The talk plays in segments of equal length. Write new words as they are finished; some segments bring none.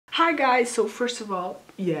Hi guys, so first of all,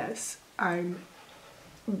 yes, I'm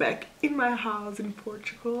back in my house in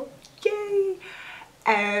Portugal, yay!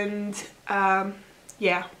 And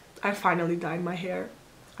yeah, I finally dyed my hair.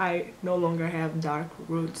 I no longer have dark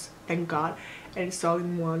roots, thank God, and it's all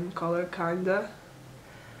in one color kinda,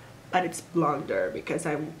 but it's blonder because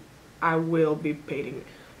I will be painting,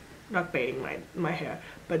 not painting my hair,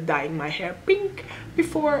 but dyeing my hair pink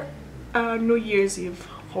before New Year's Eve,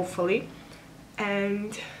 hopefully.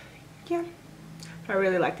 And yeah, I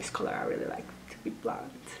really like this color. I really like to be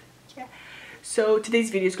blonde. Yeah. So today's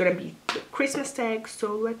video is gonna be the Christmas tag.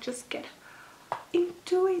 So let's just get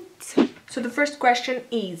into it. So the first question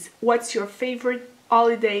is, what's your favorite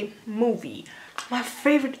holiday movie? My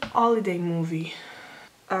favorite holiday movie,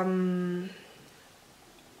 Home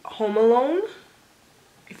Alone.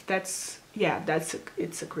 If that's, yeah,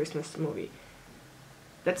 it's a Christmas movie.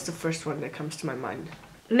 That's the first one that comes to my mind.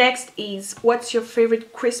 Next is, what's your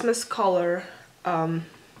favorite Christmas color?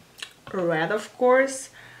 Red, of course.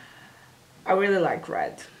 I really like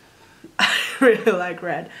red. I really like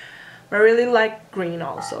red. I really like green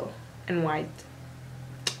also, and white.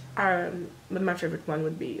 But my favorite one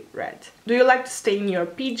would be red. Do you like to stay in your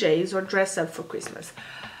PJs or dress up for Christmas?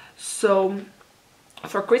 So,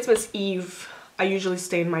 for Christmas Eve, I usually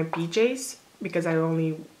stay in my PJs because I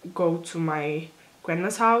only go to my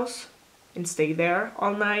grandma's house and stay there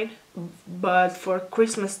all night. But for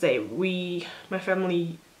Christmas Day, my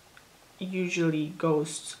family usually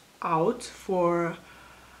goes out for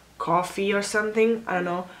coffee or something, I don't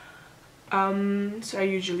know. So I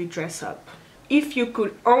usually dress up. If you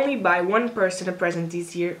could only buy one person a present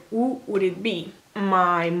this year, who would it be?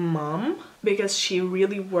 My mom, because she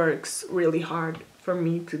really works really hard for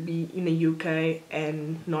me to be in the UK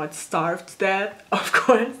and not starve to death, of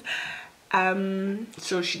course.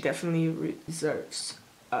 So she definitely deserves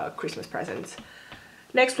a Christmas present.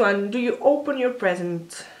 Next one, do you open your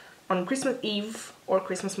present on Christmas Eve or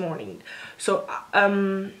Christmas morning? So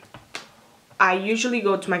I usually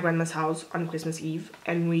go to my grandma's house on Christmas Eve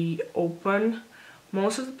and we open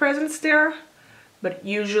most of the presents there, but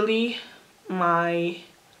usually my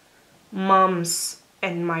mom's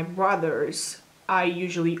and my brother's I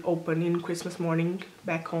usually open in Christmas morning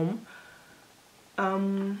back home.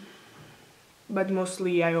 But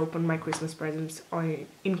mostly I open my Christmas presents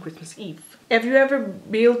in Christmas Eve. Have you ever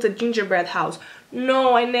built a gingerbread house?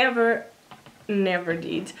 No, I never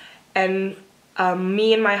did. And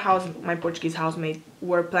me and my Portuguese housemate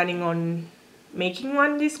were planning on making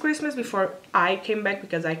one this Christmas before I came back,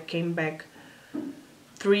 because I came back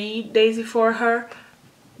 3 days before her,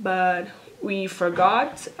 but we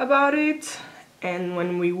forgot about it, and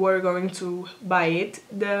when we were going to buy it,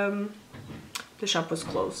 the shop was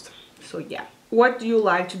closed. So yeah. What do you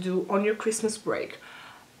like to do on your Christmas break?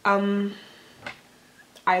 I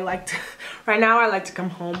like to right now I like to come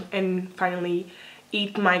home and finally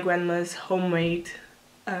eat my grandma's homemade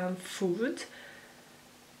food,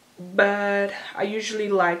 but I usually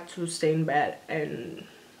like to stay in bed and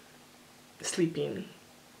sleep in,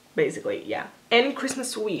 basically, yeah. And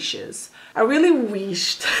Christmas wishes. I really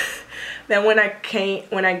wished that when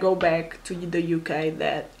I go back to the UK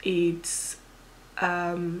that it's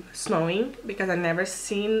snowing, because I've never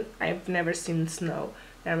seen snow.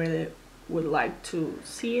 I really would like to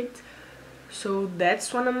see it. So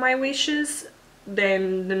that's one of my wishes.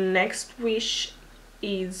 Then the next wish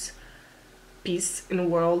is peace in the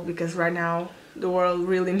world, because right now the world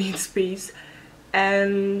really needs peace.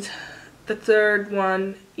 And the third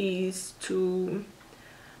one is to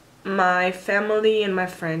my family and my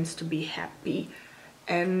friends to be happy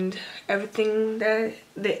and everything that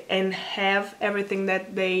have everything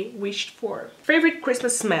that they wished for. Favorite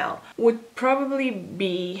Christmas smell would probably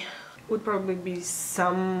be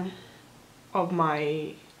some of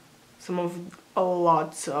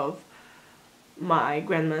lots of my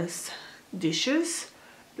grandma's dishes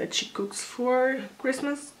that she cooks for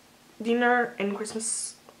Christmas dinner and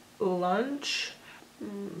Christmas lunch.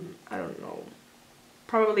 I don't know,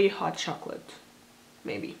 probably hot chocolate,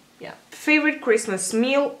 maybe. Yeah. Favorite Christmas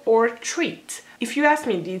meal or treat? If you ask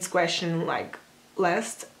me this question like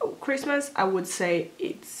last Christmas, I would say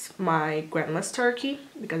it's my grandma's turkey,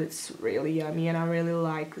 because it's really yummy and I really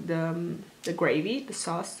like the gravy, the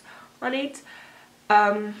sauce on it.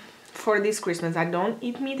 For this Christmas I don't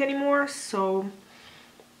eat meat anymore, so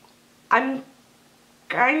I'm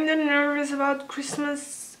kinda nervous about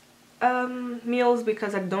Christmas meals,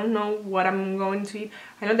 because I don't know what I'm going to eat.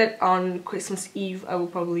 I know that on Christmas Eve I will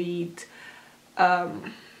probably eat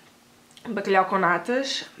bacalhau com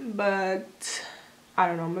natas, but I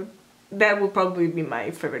don't know, but that will probably be my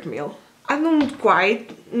favorite meal. I don't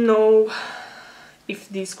quite know if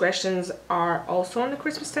these questions are also on the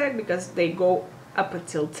Christmas tag, because they go up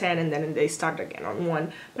until 10 and then they start again on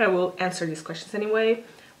 1, but I will answer these questions anyway.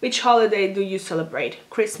 Which holiday do you celebrate?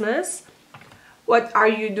 Christmas. What are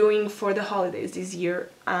you doing for the holidays this year?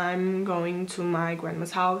 I'm going to my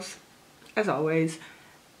grandma's house, as always,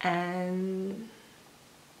 and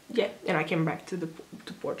yeah, and I came back to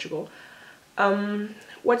Portugal.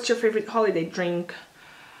 What's your favorite holiday drink?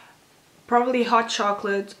 Probably hot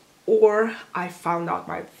chocolate, or I found out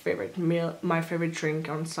my favorite drink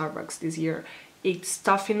on Starbucks this year. It's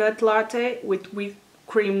toffee nut latte with whipped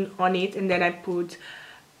cream on it, and then I put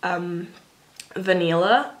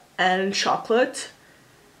vanilla and chocolate,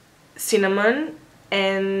 cinnamon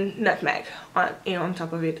and nutmeg on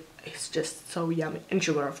top of it. It's just so yummy, and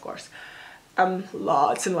sugar, of course.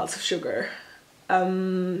 Lots and lots of sugar.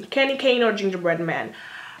 Candy cane or gingerbread man?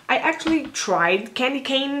 I actually tried candy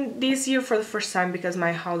cane this year for the first time because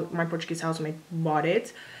my Portuguese housemate bought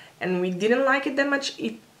it, and we didn't like it that much.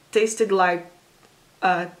 It tasted like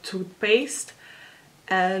toothpaste,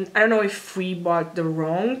 and I don't know if we bought the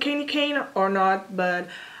wrong candy cane or not, but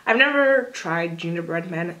I've never tried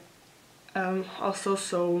gingerbread man also,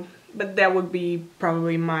 so but that would be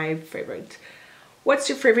probably my favorite. What's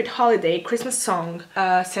your favorite holiday Christmas song?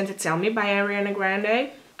 Santa Tell Me by Ariana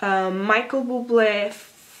Grande. Michael Bublé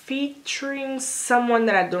featuring someone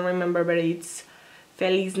that I don't remember, but it's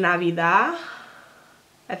Feliz Navidad.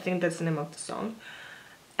 I think that's the name of the song.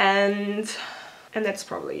 And that's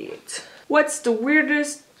probably it. What's the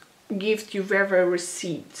weirdest gift you've ever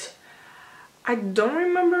received? I don't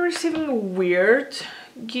remember receiving a weird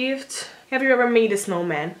gift. Have you ever made a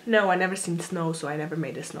snowman? No, I never seen snow, so I never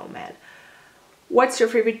made a snowman. What's your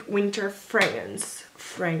favorite winter fragrance?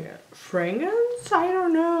 Fragrance? I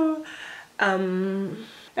don't know.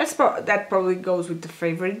 That probably goes with the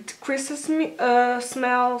favorite Christmas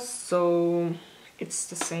smell, so it's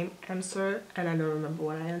the same answer, and I don't remember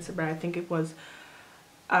what I answered, but I think it was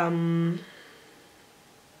hot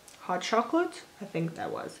chocolate. I think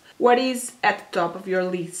that was. What is at the top of your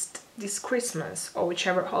list this Christmas, or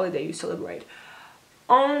whichever holiday you celebrate?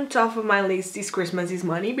 On top of my list this Christmas is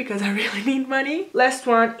money, because I really need money. Last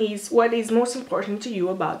one is, what is most important to you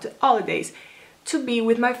about the holidays? To be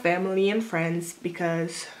with my family and friends,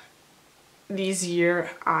 because this year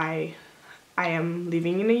I am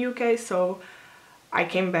living in the UK, so I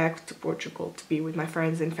came back to Portugal to be with my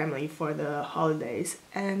friends and family for the holidays,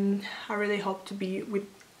 and I really hope to be with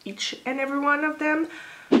each and every one of them.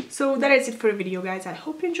 So that is it for the video, guys. I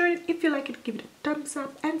hope you enjoyed it. If you like it, give it a thumbs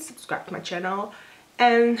up and subscribe to my channel,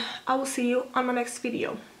 and I will see you on my next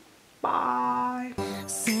video. Bye.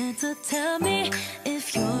 Santa, tell me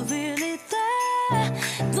if you're really there.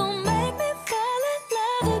 Don't make me fall in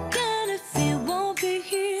love again if you won't be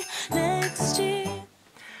here next year.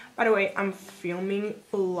 By the way, I'm filming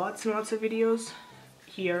lots and lots of videos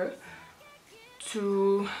here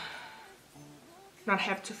to not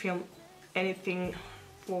have to film anything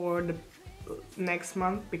for the next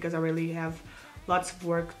month, because I really have lots of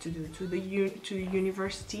work to do to the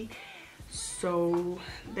university. So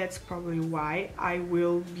that's probably why I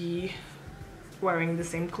will be wearing the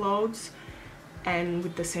same clothes and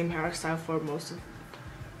with the same hairstyle for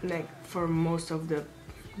most of the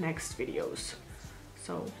next videos.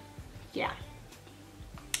 So yeah,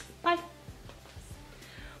 bye.